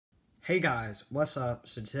Hey guys, what's up?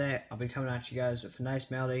 So today I'll be coming at you guys with a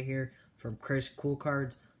nice mail day here from Chris Cool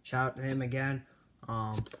Cards. Shout out to him again.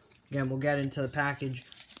 Again, we'll get into the package.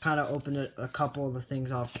 Kind of opened a couple of the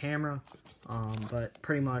things off camera, but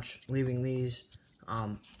pretty much leaving these. I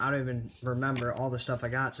don't even remember all the stuff I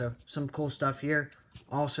got, so some cool stuff here.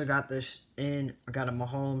 Also got this in. I got a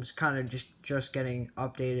Mahomes, kind of just getting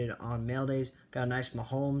updated on mail days. Got a nice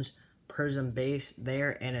Mahomes Prism base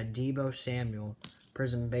there and a Deebo Samuel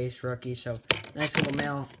Prism base rookie. So nice little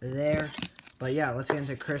mail there. But yeah, let's get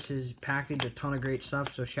into Chris's package. A ton of great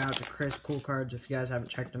stuff. So shout out to Chris Cool Cards. If you guys haven't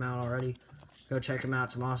checked them out already, go check them out.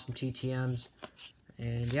 Some awesome TTMs.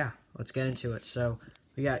 And yeah, let's get into it. So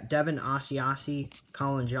we got Devin Asiasi,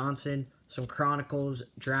 Colin Johnson, some Chronicles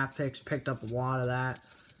draft picks. Picked up a lot of that.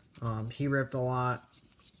 He ripped a lot.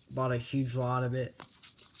 Bought a huge lot of it.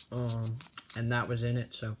 And that was in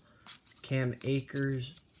it. So Cam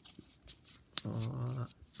Akers.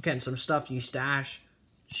 Again, some stuff you stash.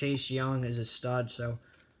 Chase Young is a stud, so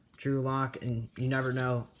Drew Lock, and you never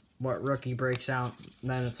know what rookie breaks out.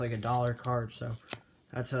 Then it's like a dollar card, so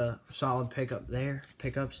that's a solid pickup there.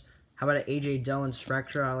 Pickups. How about an AJ Dillon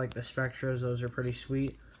Spectra? I like the Spectras; those are pretty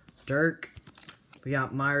sweet. Dirk. We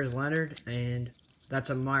got Myers Leonard, and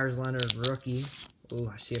that's a Myers Leonard rookie.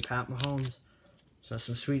 Ooh, I see a Pat Mahomes. So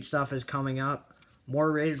some sweet stuff is coming up.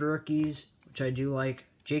 More rated rookies, which I do like.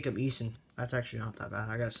 Jacob Eason. That's actually not that bad.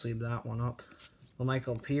 I got to sleeve that one up.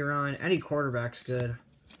 Michael Piron. Any quarterback's good.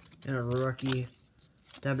 And a rookie.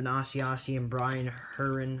 Devin Asiasi and Brian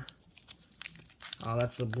Herron. Oh,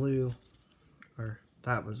 that's the blue. Or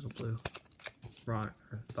that was the blue. Right.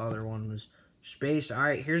 The other one was space.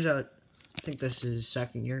 Alright, here's a... I think this is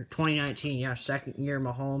second year. 2019. Yeah, second year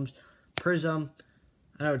Mahomes. Prism.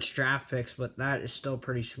 I know it's draft picks, but that is still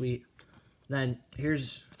pretty sweet. Then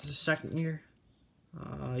here's the second year.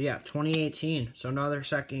 Yeah, 2018. So another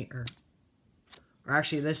second, or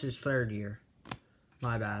actually this is third year.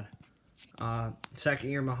 My bad. Second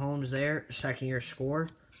year Mahomes there. Second year score.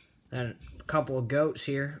 Then a couple of GOATs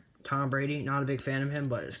here. Tom Brady. Not a big fan of him,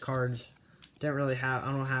 but his cards didn't really have.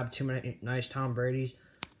 I don't have too many nice Tom Brady's.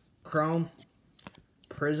 Chrome.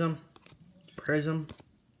 Prism.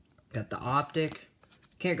 Got the optic.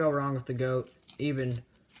 Can't go wrong with the GOAT. Even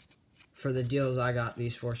for the deals I got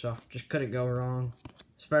these for, so just couldn't go wrong.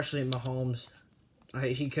 Especially Mahomes.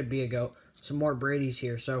 He could be a GOAT. Some more Brady's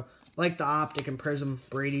here. So, like the optic and prism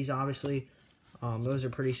Brady's, obviously. Those are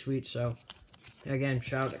pretty sweet. So, again,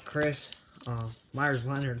 shout out to Chris. Myers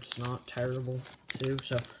Leonard's not terrible, too.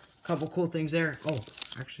 So, a couple cool things there. Oh,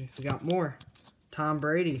 actually, we got more. Tom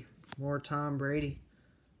Brady. More Tom Brady.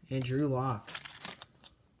 And Drew Lock.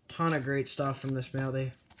 Ton of great stuff from this mail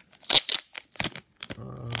day.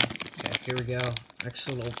 Yeah, here we go. Next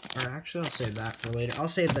little, or actually I'll save that for later. I'll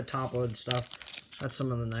save the top load stuff. That's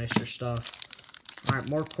some of the nicer stuff. Alright,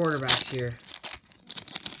 more quarterbacks here.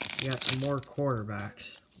 We got some more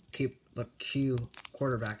quarterbacks. Keep the Q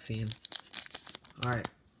quarterback theme. Alright,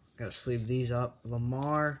 gotta sleeve these up.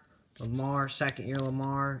 Lamar, second year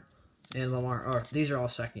Lamar, and Lamar. Oh, these are all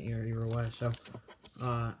second year either way. So,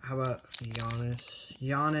 how about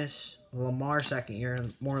Giannis, Lamar second year,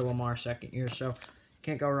 and more Lamar second year. So,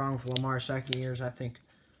 can't go wrong with Lamar second years, I think.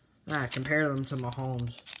 Compare them to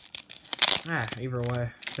Mahomes. Either way,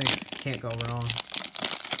 I think can't go wrong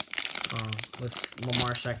with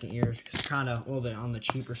Lamar second years. It's kind of a little bit on the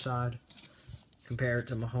cheaper side compared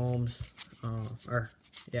to Mahomes.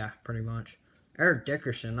 Yeah, pretty much. Eric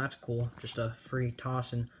Dickerson, that's cool. Just a free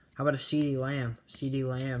tossing. How about a CeeDee Lamb,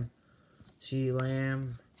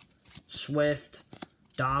 Swift,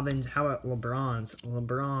 Dobbins. How about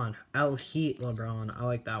LeBron, El Heat LeBron. I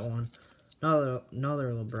like that one. Another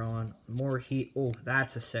LeBron. More Heat. Oh,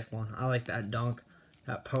 that's a sick one. I like that dunk.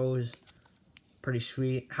 That pose. Pretty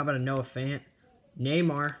sweet. How about a Noah Fant?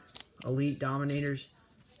 Neymar. Elite Dominators.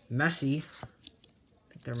 Messi.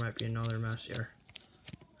 I think there might be another Messi. Or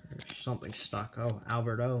there's something stuck. Oh,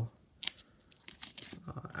 Albert O.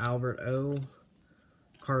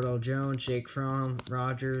 Cardell Jones, Jake Fromm,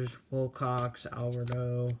 Rogers, Wilcox,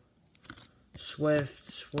 Alberto,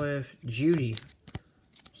 Swift, Judy.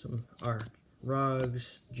 Some are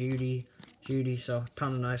Ruggs, Judy. So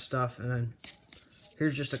ton of nice stuff. And then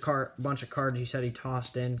here's just a bunch of cards he said he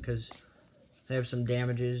tossed in because they have some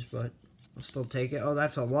damages, but I'll still take it. Oh,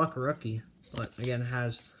 that's a Luck rookie, but again it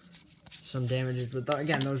has some damages. But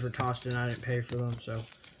again, those were tossed in. I didn't pay for them. So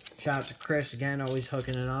shout out to Chris again, always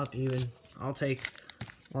hooking it up. Even I'll take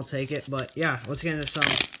it. But yeah, let's get into some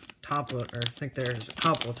top load, or I think there's a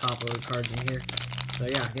couple top load cards in here. So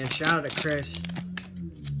yeah, again, shout out to Chris.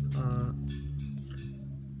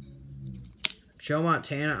 Joe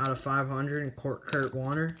Montana out of 500 and Kurt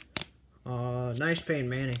Warner. Nice Peyton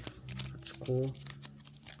Manning. That's cool.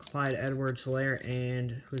 Clyde Edwards-Helaire,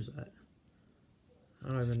 and who's that? I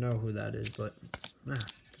don't even know who that is, but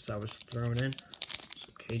guess that was thrown in.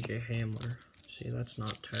 So KJ Hamler. See, that's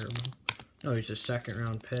not terrible. No, he's a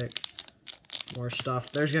second-round pick. More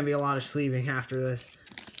stuff. There's going to be a lot of sleeving after this,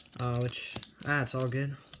 which, it's all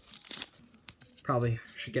good. Probably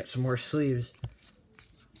should get some more sleeves.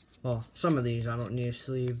 Well, some of these I don't need a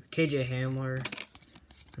sleeve. KJ Hamler.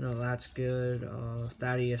 I know that's good.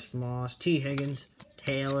 Thaddeus Moss. T. Higgins.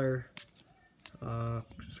 Taylor.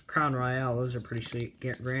 Crown Royale. Those are pretty sweet.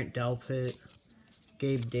 Grant Delpit.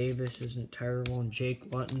 Gabe Davis isn't terrible. And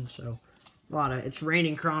Jake Luton. So, a lot of... It's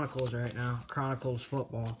raining Chronicles right now. Chronicles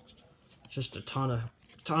football. Just a ton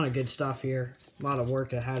of good stuff here. A lot of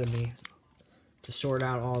work ahead of me to sort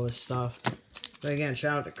out all this stuff. But again,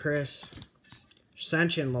 shout out to Chris.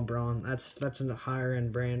 Ascension LeBron. That's a higher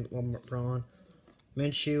end brand LeBron.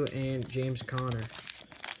 Minshew and James Conner.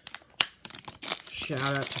 Shout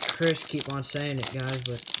out to Chris. Keep on saying it, guys.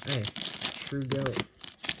 But hey, true goat.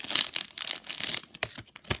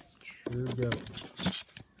 True goat.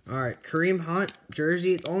 Alright, Kareem Hunt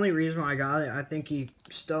jersey. The only reason why I got it, I think he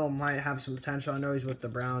still might have some potential. I know he's with the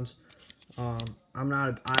Browns. I'm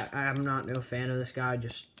not no fan of this guy.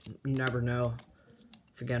 Just you never know.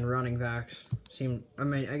 If again running backs seem. I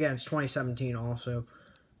mean, again, it's 2017 also.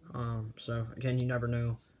 So again, you never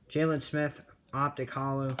know. Jalen Smith, optic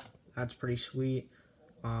hollow. That's pretty sweet.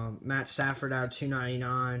 Matt Stafford out of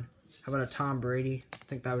 299. How about a Tom Brady? I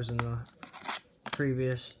think that was in the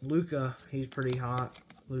previous. Luka, he's pretty hot.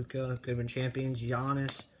 Luka, Goodwin Champions.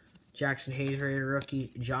 Giannis, Jackson Hayes rated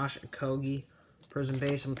rookie. Josh Okogie, Prism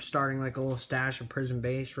Base. I'm starting like a little stash of Prism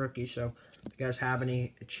Base rookies. So if you guys have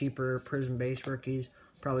any cheaper Prism Base rookies,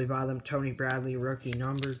 probably buy them. Tony Bradley rookie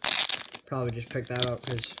numbered. Probably just pick that up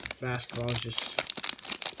because basketball is just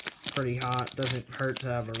pretty hot. Doesn't hurt to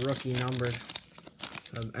have a rookie numbered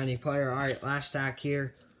of any player. All right, last stack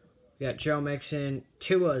here. We got Joe Mixon,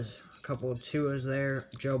 Tua's, a couple of Tua's there.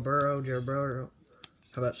 Joe Burrow.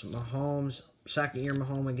 How about some Mahomes? Second year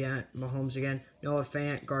Mahomes again. Noah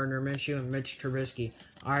Fant, Gardner Minshew, and Mitch Trubisky.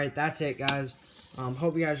 All right, that's it, guys.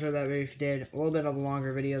 Hope you guys enjoyed that video. If you did, a little bit of a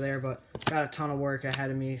longer video there, but got a ton of work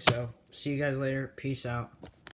ahead of me. So see you guys later. Peace out.